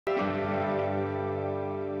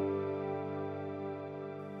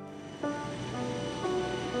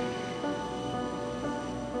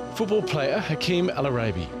Football player Hakeem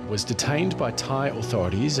Al-Araibi was detained by Thai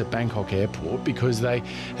authorities at Bangkok airport because they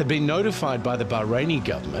had been notified by the Bahraini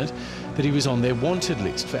government that he was on their wanted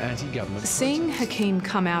list for anti-government. Seeing Hakeem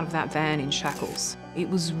come out of that van in shackles, it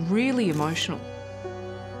was really emotional.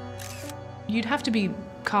 You'd have to be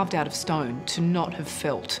carved out of stone to not have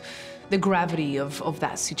felt the gravity of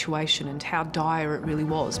that situation and how dire it really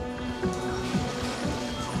was.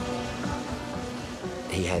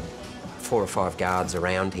 He had 4 or 5 guards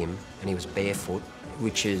around him and he was barefoot,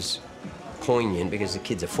 which is poignant because the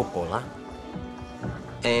kid's a footballer.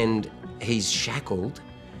 And he's shackled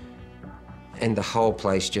and the whole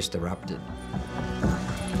place just erupted.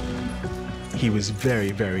 He was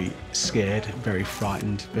very, very scared, very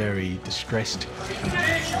frightened, very distressed.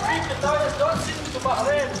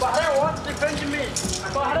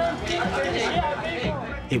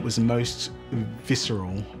 It was the most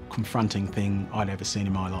visceral, confronting thing I'd ever seen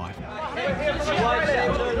in my life. Your wife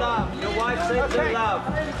sends her love. Your wife sends her love.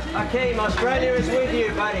 Hakeem, Australia is with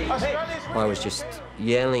you, buddy. I was just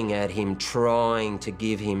yelling at him, trying to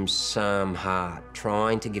give him some heart,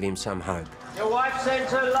 trying to give him some hope. Your wife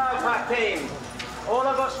sends her love, Hakeem. All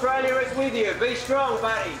of Australia is with you. Be strong,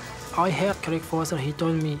 buddy. I heard Craig Foster, he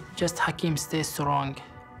told me, just Hakeem, stay strong.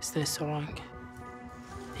 Stay strong.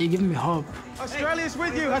 He gave me hope. Australia's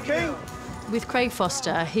with you, Hakeem. With Craig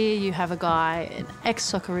Foster, here you have a guy, an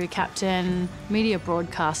ex-Socceroo captain, media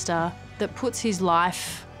broadcaster, that puts his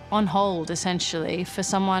life on hold, essentially, for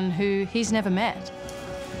someone who he's never met.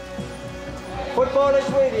 Football is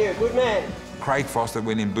with you. Good man. Craig Foster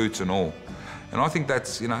went in boots and all. And I think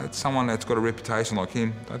that's, it's someone that's got a reputation like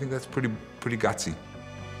him. I think that's pretty gutsy.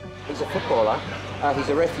 He's a footballer, he's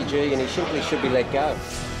a refugee, and he simply should be let go.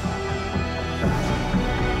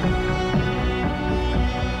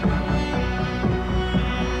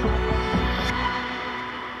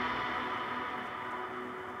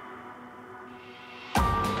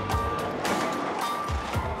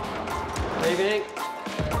 Evening.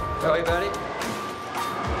 How are you, buddy?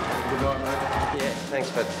 Good night, mate. Yeah, thanks,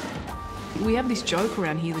 bud. We have this joke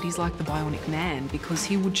around here that he's like the bionic man because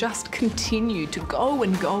he would just continue to go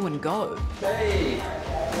and go and go. Hey!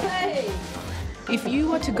 Hey! If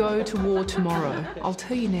you were to go to war tomorrow, I'll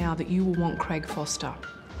tell you now that you will want Craig Foster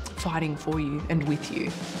fighting for you and with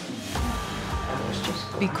you.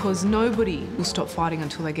 Because nobody will stop fighting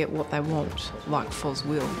until they get what they want, like Foz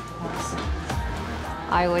will.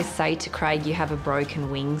 I always say to Craig, you have a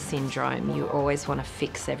broken wing syndrome. You always want to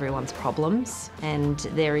fix everyone's problems, and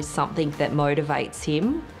there is something that motivates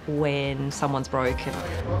him when someone's broken.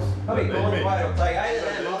 When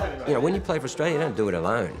you play for Australia, you don't do it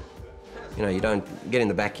alone. You don't get in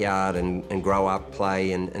the backyard and grow up,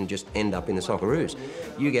 play, and just end up in the Socceroos.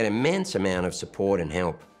 You get an immense amount of support and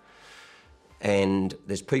help. And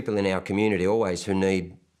there's people in our community always who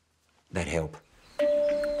need that help.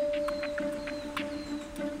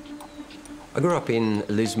 I grew up in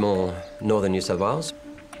Lismore, northern New South Wales.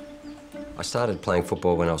 I started playing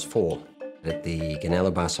football when I was 4 at the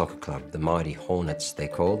Bar Soccer Club, the Mighty Hornets, they're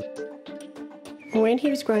called. When he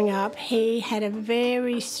was growing up, he had a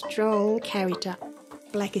very strong character.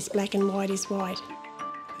 Black is black and white is white.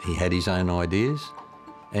 He had his own ideas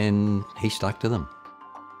and he stuck to them.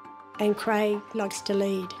 And Craig likes to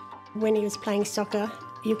lead. When he was playing soccer,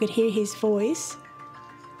 you could hear his voice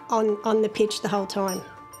on the pitch the whole time,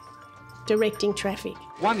 directing traffic.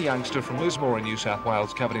 One youngster from Lismore in New South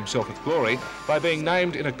Wales covered himself with glory by being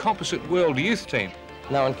named in a composite world youth team.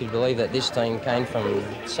 No one could believe that this team came from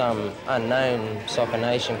some unknown soccer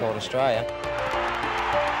nation called Australia.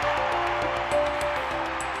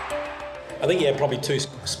 I think he had probably 2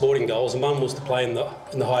 sporting goals, and one was to play in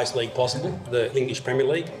the highest league possible, the English Premier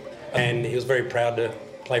League, and he was very proud to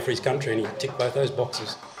play for his country, and he ticked both those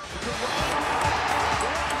boxes.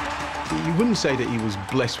 You wouldn't say that he was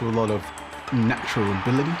blessed with a lot of natural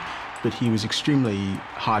ability, but he was extremely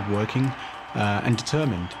hardworking and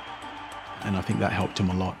determined. And I think that helped him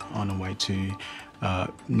a lot on the way to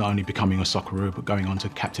not only becoming a Socceroo, but going on to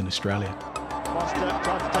captain Australia. Foster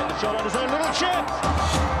tried to take the shot on his own little chip.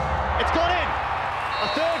 It's gone in. A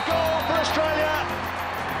 3rd goal for Australia,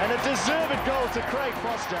 and a deserved goal to Craig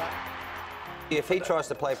Foster. If he tries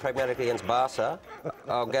to play pragmatically against Barca,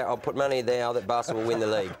 I'll put money there that Barca will win the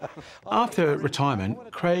league. After retirement,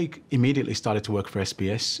 Craig immediately started to work for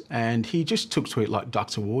SBS, and he just took to it like duck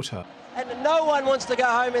to water. And no one wants to go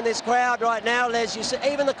home in this crowd right now, Les. You see,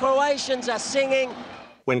 even the Croatians are singing.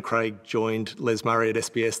 When Craig joined Les Murray at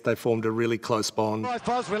SBS, they formed a really close bond. Right,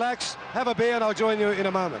 Foz, relax, have a beer and I'll join you in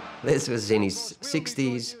a moment. Les was in his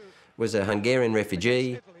 60s, was a Hungarian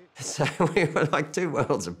refugee, so we were like 2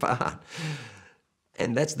 worlds apart.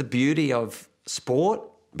 And that's the beauty of sport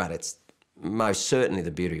but it's most certainly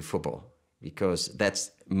the beauty of football, because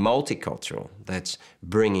that's multicultural, that's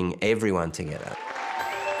bringing everyone together.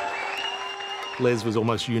 Les was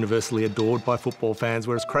almost universally adored by football fans,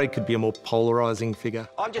 whereas Craig could be a more polarising figure.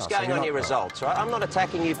 I'm just going on your results, right? I'm not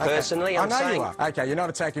attacking you personally. I know you are. OK, you're not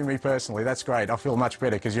attacking me personally. That's great. I feel much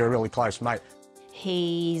better because you're a really close mate.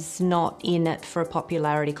 He's not in it for a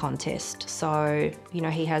popularity contest. So, you know,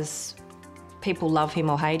 he has... people love him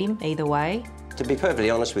or hate him, either way. To be perfectly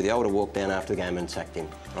honest with you, I would have walked down after the game and sacked him,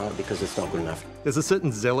 right? Because it's not good enough. There's a certain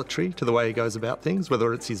zealotry to the way he goes about things,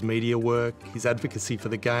 whether it's his media work, his advocacy for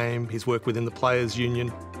the game, his work within the Players'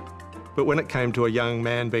 Union. But when it came to a young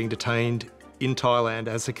man being detained in Thailand,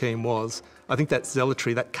 as Hakeem was, I think that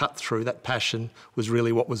zealotry, that cut-through, that passion was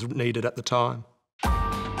really what was needed at the time.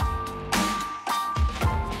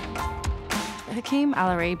 Hakeem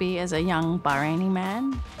Al-Araibi is a young Bahraini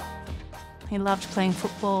man. He loved playing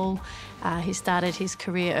football. He started his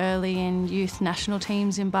career early in youth national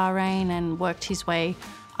teams in Bahrain and worked his way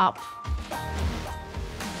up.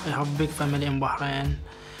 I have a big family in Bahrain.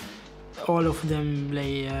 All of them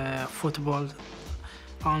play football,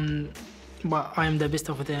 but I am the best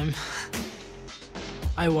of them.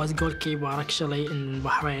 I was goalkeeper actually in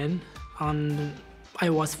Bahrain, and I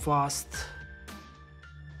was fast.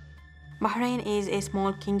 Bahrain is a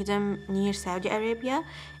small kingdom near Saudi Arabia.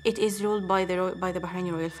 It is ruled by the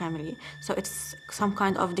Bahraini royal family, so it's some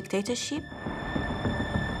kind of dictatorship.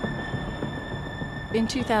 In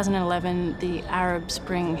 2011, the Arab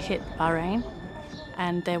Spring hit Bahrain,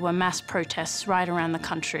 and there were mass protests right around the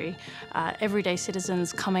country. Everyday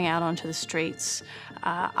citizens coming out onto the streets,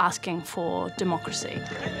 asking for democracy.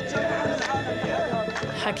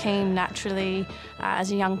 Hakeem, naturally,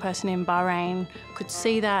 as a young person in Bahrain, could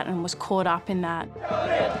see that and was caught up in that.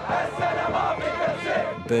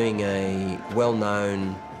 Being a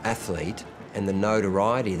well-known athlete and the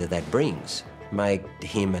notoriety that that brings made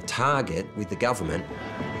him a target with the government.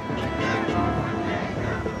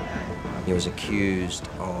 He was accused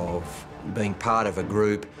of being part of a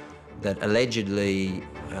group that allegedly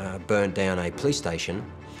burnt down a police station,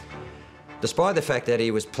 despite the fact that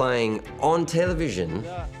he was playing on television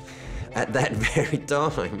at that very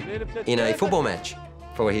time in a football match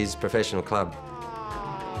for his professional club.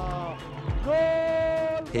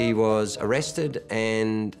 He was arrested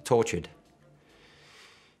and tortured.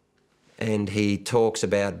 And he talks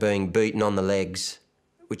about being beaten on the legs,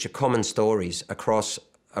 which are common stories across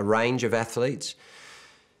a range of athletes,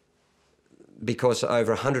 because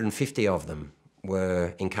over 150 of them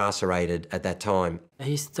were incarcerated at that time.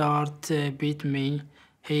 He started beat me.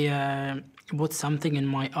 He put something in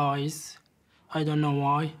my eyes. I don't know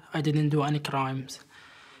why. I didn't do any crimes.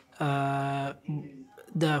 The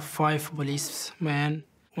 5 policemen,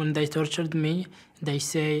 when they tortured me, they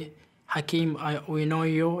say, Hakeem, we know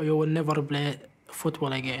you will never play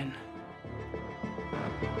football again.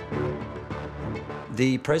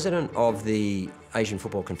 The president of the Asian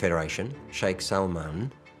Football Confederation, Sheikh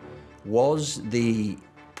Salman, was the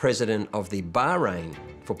president of the Bahrain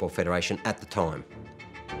Football Federation at the time.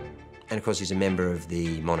 And of course, he's a member of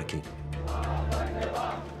the monarchy.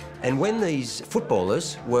 And when these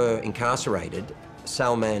footballers were incarcerated,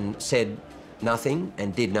 Salman said nothing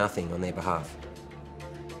and did nothing on their behalf.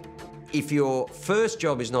 If your first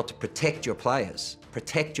job is not to protect your players,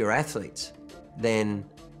 protect your athletes, then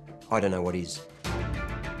I don't know what is.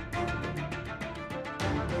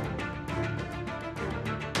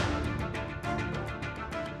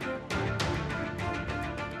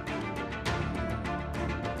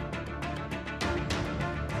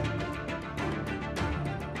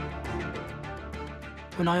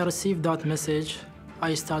 When I received that message,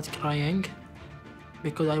 I started crying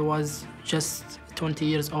because I was just 20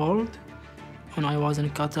 years old and I was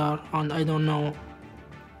in Qatar and I don't know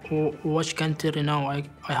which country now I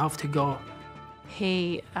have to go.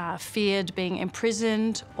 He feared being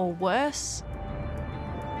imprisoned or worse.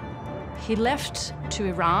 He left to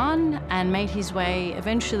Iran and made his way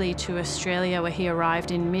eventually to Australia, where he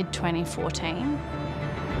arrived in mid-2014.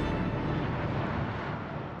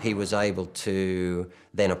 He was able to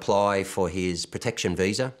then apply for his protection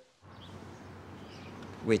visa,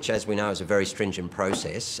 which, as we know, is a very stringent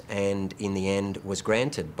process, and in the end was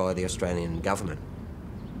granted by the Australian government.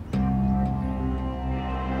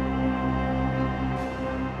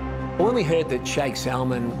 When we heard that Sheikh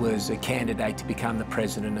Salman was a candidate to become the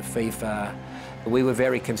president of FIFA, we were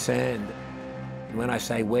very concerned. When I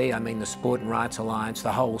say we, I mean the Sport and Rights Alliance,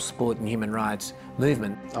 the whole sport and human rights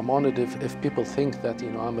movement. I'm honoured if people think that,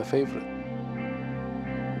 I'm a favourite.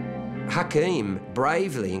 Hakeem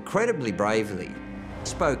bravely, incredibly bravely,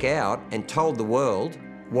 spoke out and told the world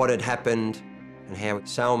what had happened and how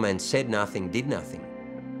Salman said nothing, did nothing.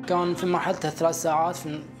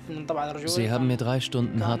 Sie haben mir 3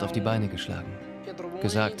 Stunden hart auf die Beine geschlagen.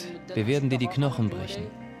 Gesagt, wir werden dir die Knochen brechen.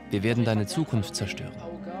 Wir werden deine Zukunft zerstören.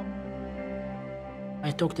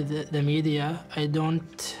 I talked to the media. I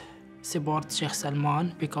don't support Sheikh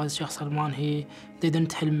Salman because Sheikh Salman, he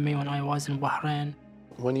didn't help me when I was in Bahrain.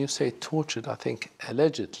 When you say tortured, I think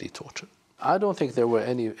allegedly tortured. I don't think there were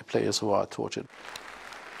any players who are tortured.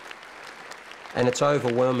 And it's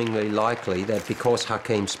overwhelmingly likely that because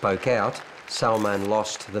Hakeem spoke out, Salman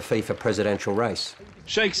lost the FIFA presidential race.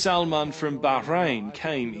 Sheikh Salman from Bahrain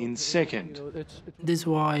came in second. This is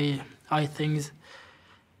why I think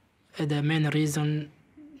the main reason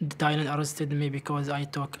Thailand arrested me because I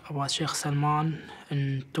talked about Sheikh Salman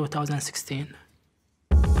in 2016.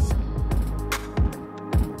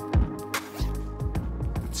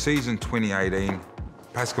 Season 2018,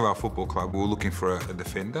 Pascoval Football Club, we were looking for a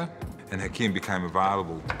defender, and Hakeem became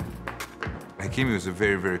available. Hakeem was a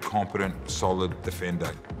very, very competent, solid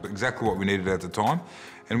defender. Exactly what we needed at the time.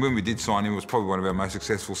 And when we did sign him, it was probably one of our most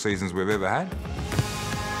successful seasons we've ever had.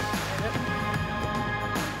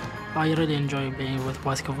 I really enjoy being with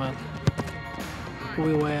Pascoval.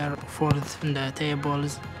 We were fourth in the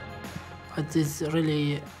tables. It is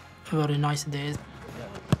really very nice days.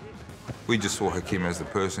 We just saw Hakeem as the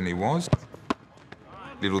person he was.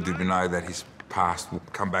 Little did we know that his past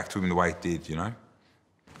would come back to him the way it did, you know.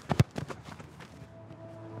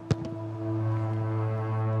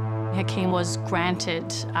 Hakeem was granted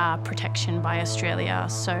protection by Australia,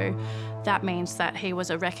 so that means that he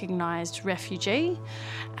was a recognised refugee,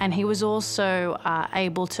 and he was also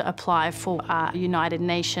able to apply for a United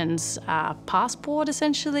Nations passport,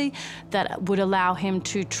 essentially, that would allow him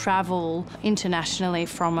to travel internationally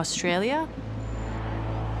from Australia.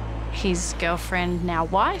 His girlfriend, now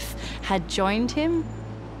wife, had joined him.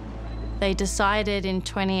 They decided in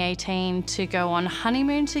 2018 to go on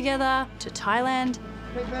honeymoon together to Thailand.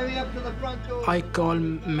 I called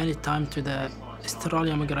many times to the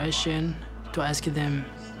Australian immigration to ask them,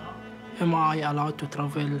 am I allowed to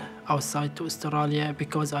travel outside to Australia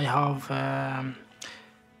because I have a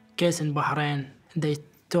case in Bahrain? They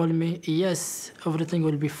told me, yes, everything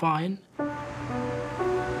will be fine.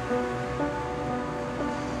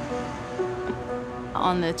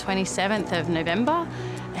 On the 27th of November,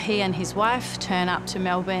 he and his wife turn up to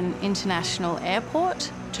Melbourne International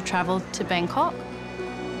Airport to travel to Bangkok.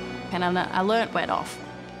 And an alert went off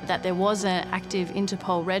that there was an active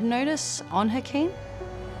Interpol red notice on Hakeem.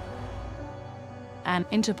 An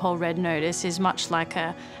Interpol red notice is much like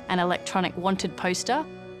an electronic wanted poster.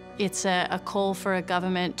 It's a call for a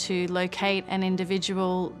government to locate an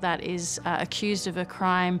individual that is accused of a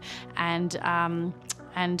crime and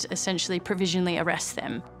essentially provisionally arrest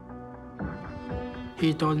them.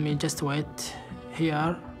 He told me, just wait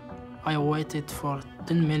here. I waited for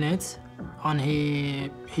 10 minutes and he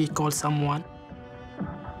called someone.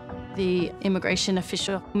 The immigration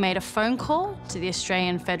official made a phone call to the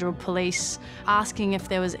Australian Federal Police asking if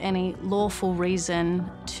there was any lawful reason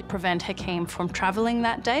to prevent Hakeem from travelling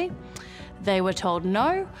that day. They were told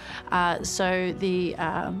no, so the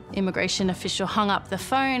immigration official hung up the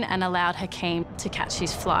phone and allowed Hakeem to catch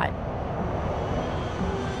his flight.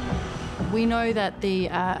 We know that the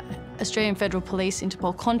Australian Federal Police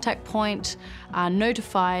Interpol contact point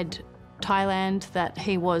notified Thailand that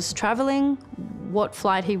he was travelling, what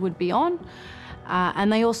flight he would be on,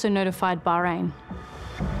 and they also notified Bahrain.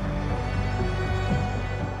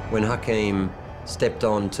 When Hakeem stepped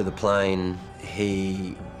onto the plane,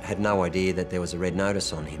 he had no idea that there was a red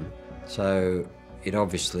notice on him. So it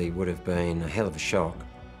obviously would have been a hell of a shock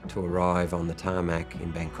to arrive on the tarmac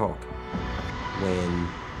in Bangkok when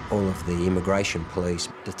all of the immigration police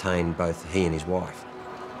detained both he and his wife.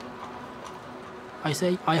 I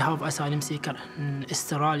say I have asylum seeker in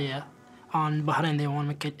Australia, and Bahrain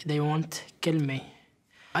they won't kill me.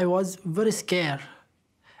 I was very scared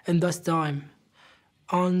in that time,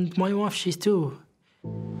 and my wife, she's too.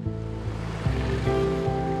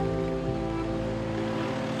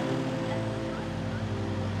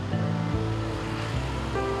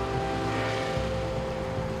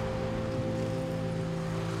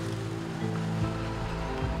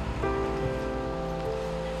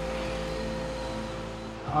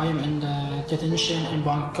 I am in the detention in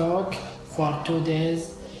Bangkok for 2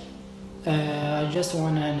 days. I just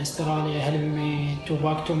want Australia help me to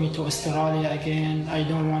to Australia again. I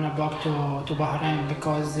don't want to back to Bahrain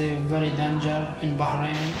because they're very dangerous in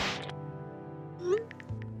Bahrain.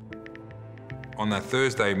 On that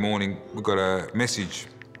Thursday morning, we got a message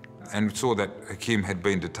and we saw that Hakeem had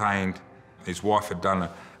been detained. His wife had done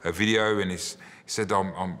a video and he said,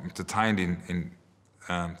 I'm detained in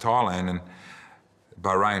Thailand, and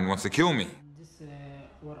Bahrain wants to kill me.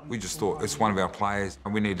 We just thought it's one of our players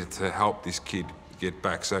and we needed to help this kid get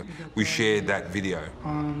back. So we shared that video.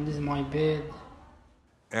 This is my bed.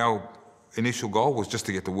 Our initial goal was just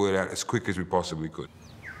to get the word out as quick as we possibly could.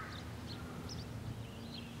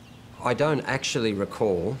 I don't actually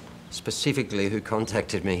recall specifically who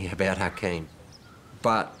contacted me about Hakeem,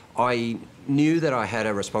 but I knew that I had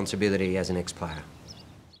a responsibility as an ex-player.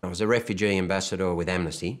 I was a refugee ambassador with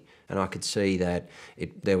Amnesty, and I could see that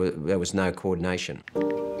there was no coordination.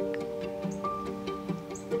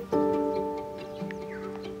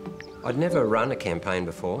 I'd never run a campaign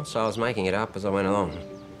before, so I was making it up as I went along.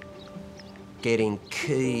 Getting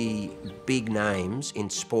key big names in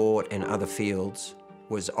sport and other fields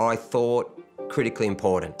was, I thought, critically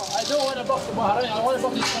important. I don't want to go to Bahrain. I want to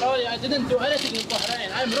go to Australia. I didn't do anything in Bahrain.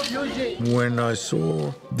 I'm a refugee. When I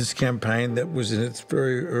saw this campaign that was in its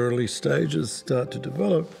very early stages start to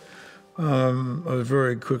develop, I was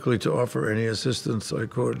very quickly to offer any assistance I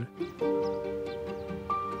could.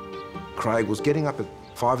 Craig was getting up at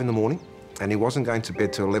 5 in the morning and he wasn't going to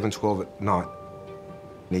bed till 11, 12 at night.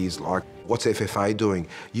 And he's like, what's FFA doing?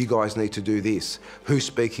 You guys need to do this. Who's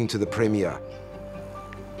speaking to the Premier?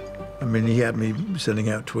 I mean, he had me sending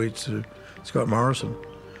out tweets to Scott Morrison.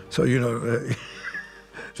 So, you know,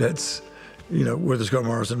 that's, you know, whether Scott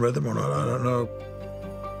Morrison read them or not, I don't know.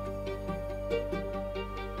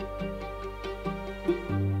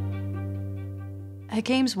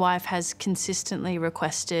 Hakeem's wife has consistently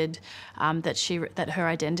requested that her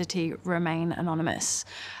identity remain anonymous.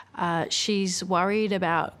 She's worried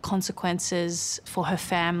about consequences for her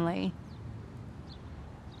family.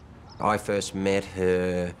 I first met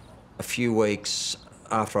her a few weeks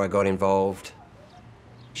after I got involved.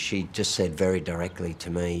 She just said very directly to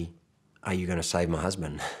me, "Are you going to save my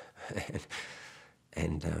husband?"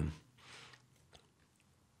 and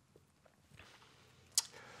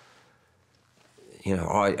you know,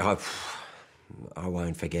 I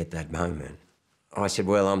won't forget that moment. I said,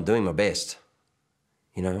 "Well, I'm doing my best.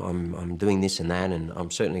 You know, I'm doing this and that, and I'm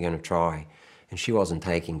certainly going to try." And she wasn't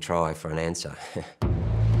taking try for an answer.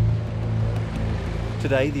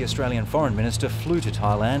 Today, the Australian Foreign Minister flew to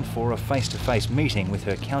Thailand for a face-to-face meeting with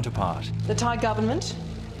her counterpart. The Thai government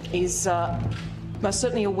is most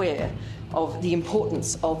certainly aware of the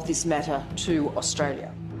importance of this matter to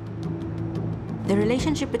Australia. The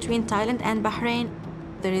relationship between Thailand and Bahrain,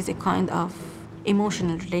 there is a kind of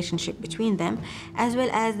emotional relationship between them, as well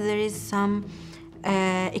as there is some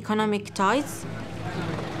economic ties.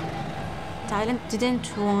 Thailand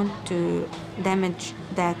didn't want to damage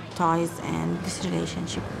that ties and this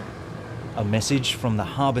relationship. A message from the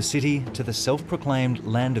harbour city to the self-proclaimed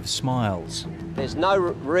land of smiles. There's no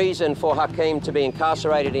reason for Hakeem to be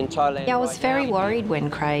incarcerated in Thailand. Yeah, I was very worried when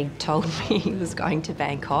Craig told me he was going to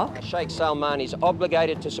Bangkok. Sheikh Salman is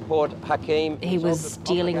obligated to support Hakeem. He was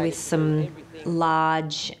dealing with some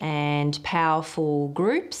large and powerful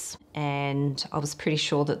groups, and I was pretty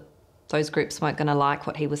sure that those groups weren't going to like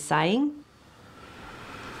what he was saying.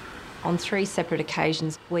 On 3 separate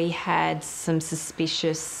occasions, we had some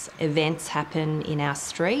suspicious events happen in our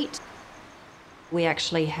street. We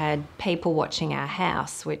actually had people watching our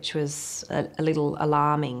house, which was a little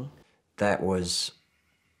alarming. That was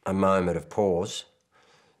a moment of pause,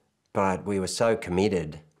 but we were so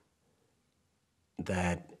committed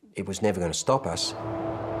that it was never going to stop us.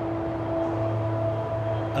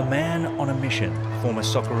 A man on a mission. Former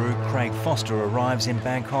Socceroo Craig Foster arrives in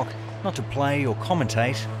Bangkok not to play or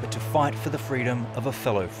commentate, but to fight for the freedom of a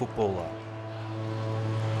fellow footballer.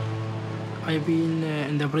 I've been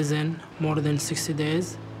in the prison more than 60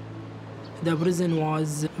 days. The prison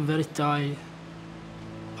was very tight,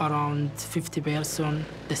 around 50 persons,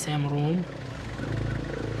 the same room.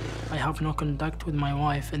 I have no contact with my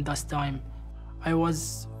wife in that time. I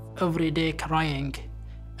was every day crying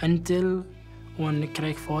until when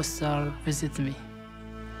Craig Foster visited me.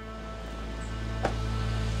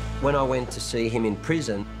 When I went to see him in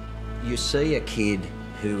prison, you see a kid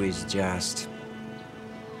who is just...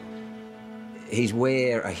 he's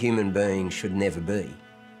where a human being should never be.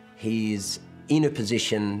 He's in a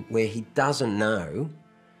position where he doesn't know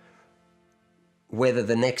whether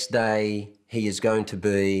the next day he is going to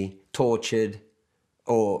be tortured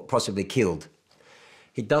or possibly killed.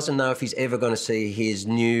 He doesn't know if he's ever going to see his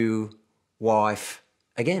new wife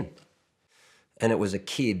again. And it was a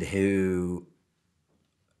kid who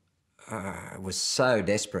was so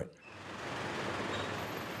desperate.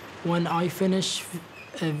 When I finish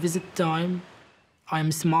visit time, I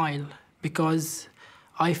smile because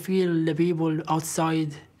I feel the people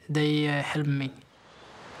outside, they help me.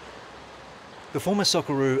 The former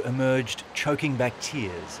Socceroo emerged choking back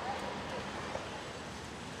tears.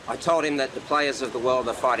 I told him that the players of the world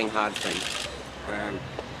are fighting hard for him.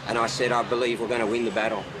 And I said, I believe we're going to win the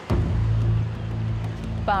battle.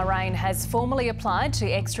 Bahrain has formally applied to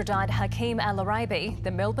extradite Hakeem Al-Araibi,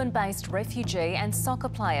 the Melbourne-based refugee and soccer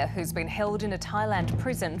player who's been held in a Thailand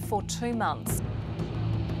prison for 2 months.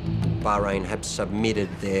 Bahrain have submitted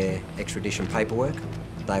their extradition paperwork.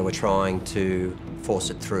 They were trying to force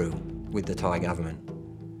it through with the Thai government.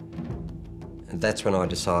 And that's when I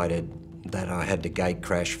decided that I had to gate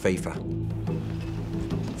crash FIFA.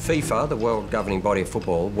 FIFA, the world governing body of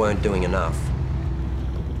football, weren't doing enough.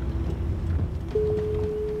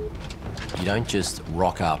 You don't just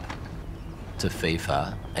rock up to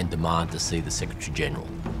FIFA and demand to see the Secretary General.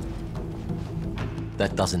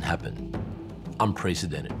 That doesn't happen.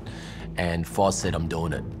 Unprecedented. And Foz said, I'm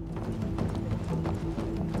doing it.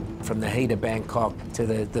 From the heat of Bangkok to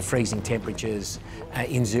the freezing temperatures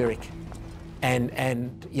in Zurich.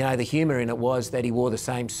 And you know, the humour in it was that he wore the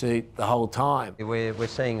same suit the whole time. We're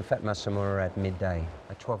seeing Fatma Samura at midday,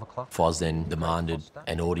 at 12 o'clock. Foz then demanded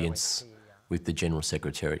an audience with the General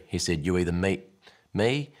Secretary. He said, you either meet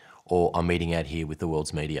me or I'm meeting out here with the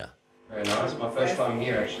world's media. Very nice. My first time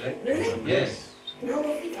here, actually. Yes.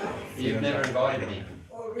 You've never invited me.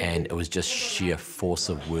 And it was just sheer force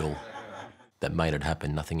of will that made it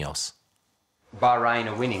happen, nothing else. Bahrain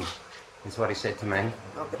are winning, is what he said to me.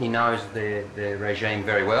 He knows the regime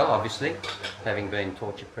very well, obviously, having been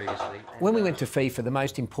tortured previously. When we went to FIFA, the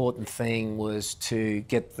most important thing was to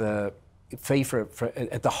get the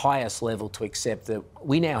FIFA at the highest level to accept that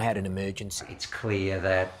we now had an emergency. It's clear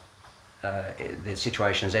that the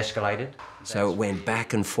situation has escalated. So it went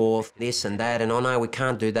back and forth, this and that, and oh no, we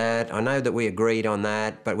can't do that. I know that we agreed on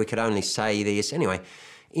that, but we could only say this. Anyway,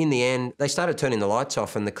 in the end, they started turning the lights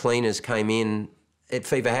off and the cleaners came in at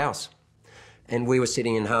FIFA House. And we were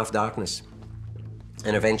sitting in half darkness.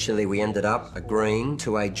 And eventually we ended up agreeing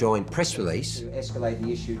to a joint press release to escalate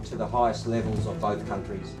the issue to the highest levels of both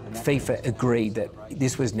countries. FIFA agreed that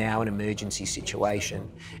this was now an emergency situation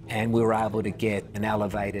and we were able to get an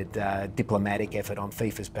elevated diplomatic effort on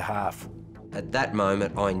FIFA's behalf. At that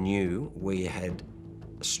moment, I knew we had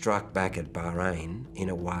struck back at Bahrain in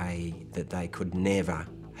a way that they could never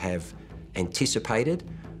have anticipated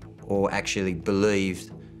or actually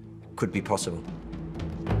believed could be possible.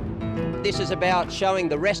 This is about showing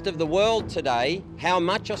the rest of the world today how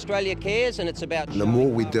much Australia cares, and it's about... The more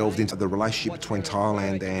we delved into the relationship between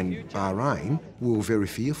Thailand and Bahrain, we were very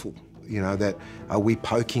fearful, you know, that are we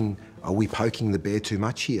poking the bear too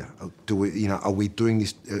much here? Do we, you know, are we doing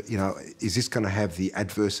this, you know, is this going to have the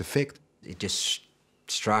adverse effect? It just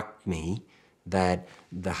struck me that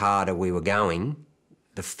the harder we were going,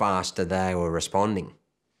 the faster they were responding.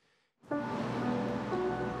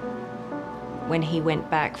 When he went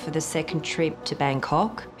back for the second trip to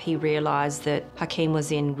Bangkok, he realised that Hakeem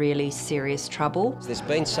was in really serious trouble. There's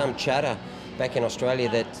been some chatter back in Australia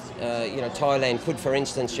that, you know, Thailand could, for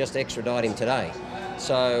instance, just extradite him today.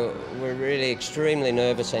 So we're really extremely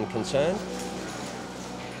nervous and concerned.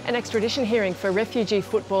 An extradition hearing for refugee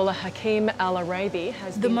footballer Hakeem Al-Araibi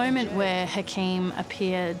has... The moment where Hakeem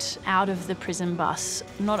appeared out of the prison bus,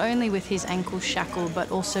 not only with his ankles shackled but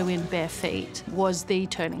also in bare feet, was the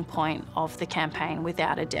turning point of the campaign,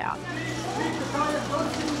 without a doubt.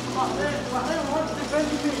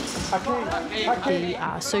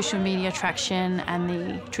 The social media traction and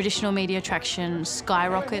the traditional media traction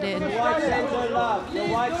skyrocketed.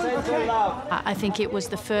 I think it was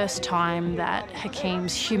the first time that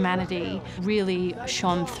Hakeem's humanity really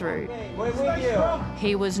shone through.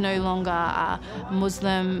 He was no longer a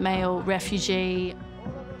Muslim male refugee.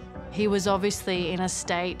 He was obviously in a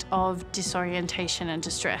state of disorientation and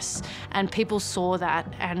distress, and people saw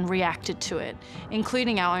that and reacted to it,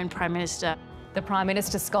 including our own Prime Minister. The Prime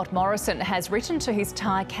Minister, Scott Morrison, has written to his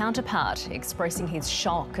Thai counterpart, expressing his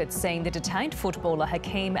shock at seeing the detained footballer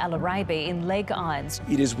Hakeem Al-Araibi in leg irons.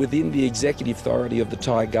 It is within the executive authority of the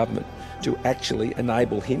Thai government to actually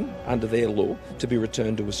enable him, under their law, to be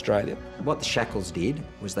returned to Australia. What the shackles did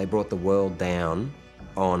was they brought the world down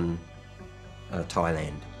on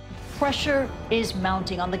Thailand. Pressure is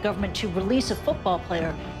mounting on the government to release a football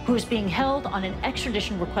player who is being held on an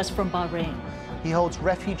extradition request from Bahrain. He holds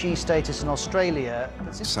refugee status in Australia.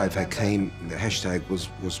 Save Hakeem, the hashtag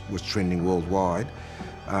was trending worldwide,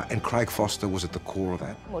 and Craig Foster was at the core of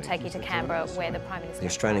that. We'll take you to Canberra, where the Prime Minister... The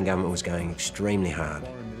Australian government was going extremely hard.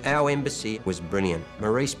 Our embassy was brilliant.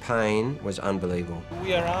 Maurice Payne was unbelievable.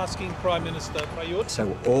 We are asking Prime Minister Prayut...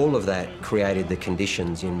 So all of that created the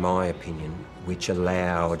conditions, in my opinion, which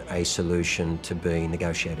allowed a solution to be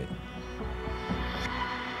negotiated.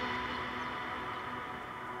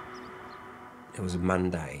 It was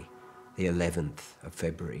Monday, the 11th of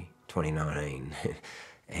February 2019,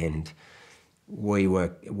 and we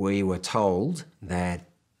were told that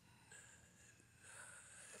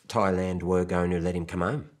Thailand were going to let him come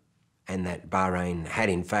home, and that Bahrain had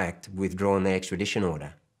in fact withdrawn their extradition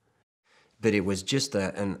order. But it was just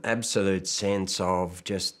an absolute sense of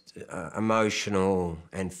just emotional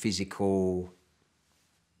and physical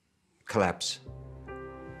collapse.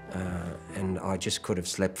 And I just could have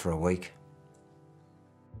slept for a week.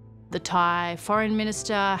 The Thai foreign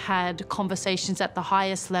minister had conversations at the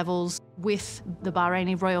highest levels with the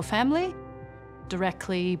Bahraini royal family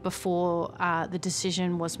directly before the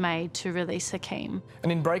decision was made to release Hakeem. And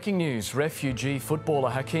in breaking news, refugee footballer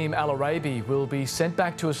Hakeem Al-Araibi will be sent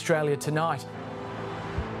back to Australia tonight.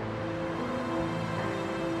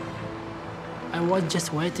 I was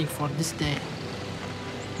just waiting for this day.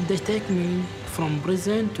 They take me from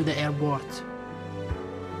prison to the airport.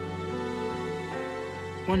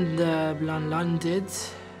 When the plane landed,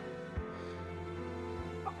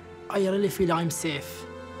 I really feel I'm safe.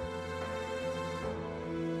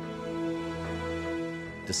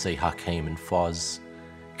 To see Hakeem and Foz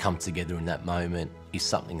come together in that moment is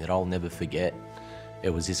something that I'll never forget.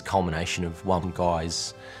 It was this culmination of one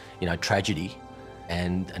guy's, tragedy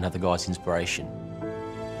and another guy's inspiration.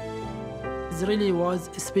 It really was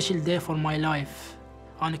a special day for my life.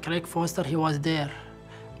 And Craig Foster, he was there.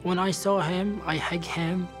 When I saw him, I hugged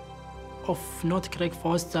him. If not Craig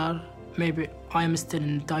Foster, maybe I'm still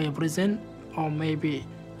in Thai prison or maybe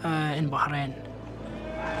in Bahrain.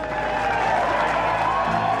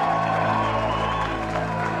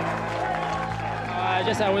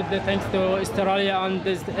 I would thanks to Australia, and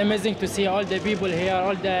it's amazing to see all the people here,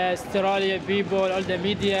 all the Australian people, all the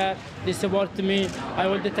media, they support me. I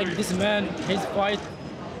would thank this man, his fight.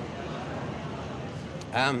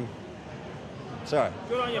 Sorry.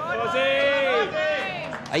 Good on you,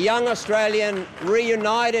 Fozzie! A young Australian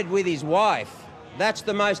reunited with his wife. That's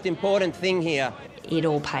the most important thing here. It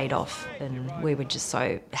all paid off, and we were just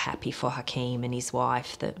so happy for Hakeem and his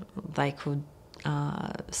wife that they could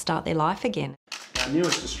start their life again. Our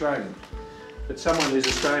newest Australian, but someone whose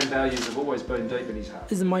Australian values have always been deep in his heart.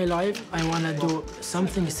 This is my life. I want to do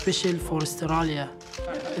something special for Australia.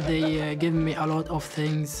 They give me a lot of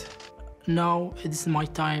things. Now it's my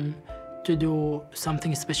time to do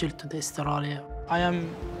something special to the Australia. I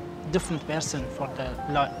am a different person for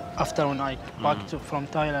after when I back from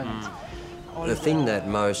Thailand. The thing that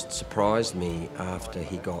most surprised me after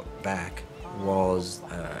he got back was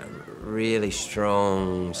a really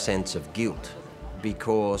strong sense of guilt,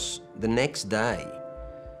 because the next day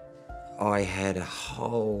I had a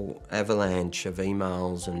whole avalanche of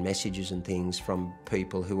emails and messages and things from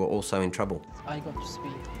people who were also in trouble. I got to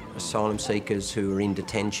speak. Asylum seekers who were in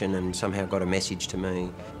detention and somehow got a message to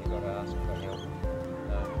me.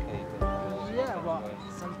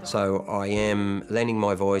 So I am lending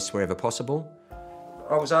my voice wherever possible.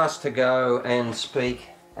 I was asked to go and speak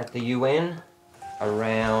at the UN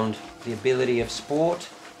around the ability of sport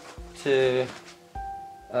to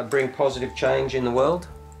bring positive change in the world,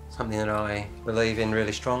 something that I believe in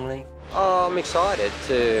really strongly. Oh, I'm excited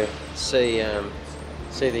to see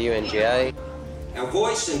the UNGA. Our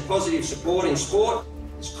voice and positive support in sport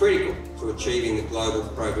is critical for achieving the global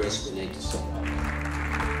progress we need to see.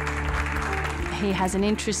 He has an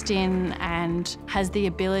interest in and has the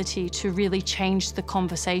ability to really change the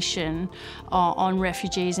conversation on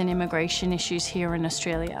refugees and immigration issues here in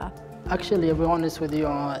Australia. Actually, I'll be honest with you,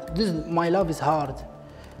 my love is hard.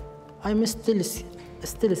 I'm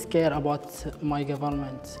still scared about my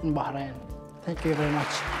government in Bahrain. Thank you very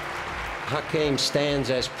much. Hakeem stands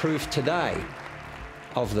as proof today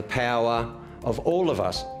of the power of all of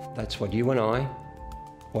us. That's what you and I,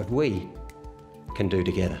 what we can do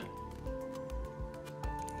together.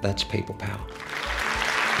 That's people power.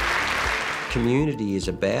 Community is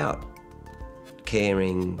about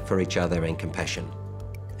caring for each other and compassion.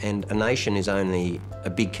 And a nation is only a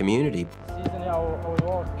big community.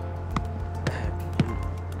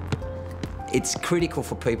 It's critical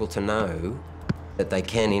for people to know that they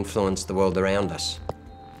can influence the world around us.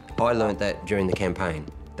 I learnt that during the campaign,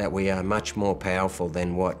 that we are much more powerful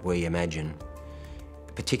than what we imagine,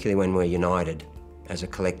 particularly when we're united as a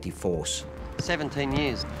collective force. 17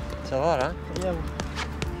 years. It's a lot, huh? Yeah.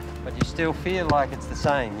 But you still feel like it's the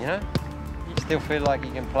same, you know? You still feel like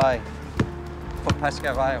you can play for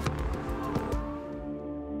Pascoe Vale.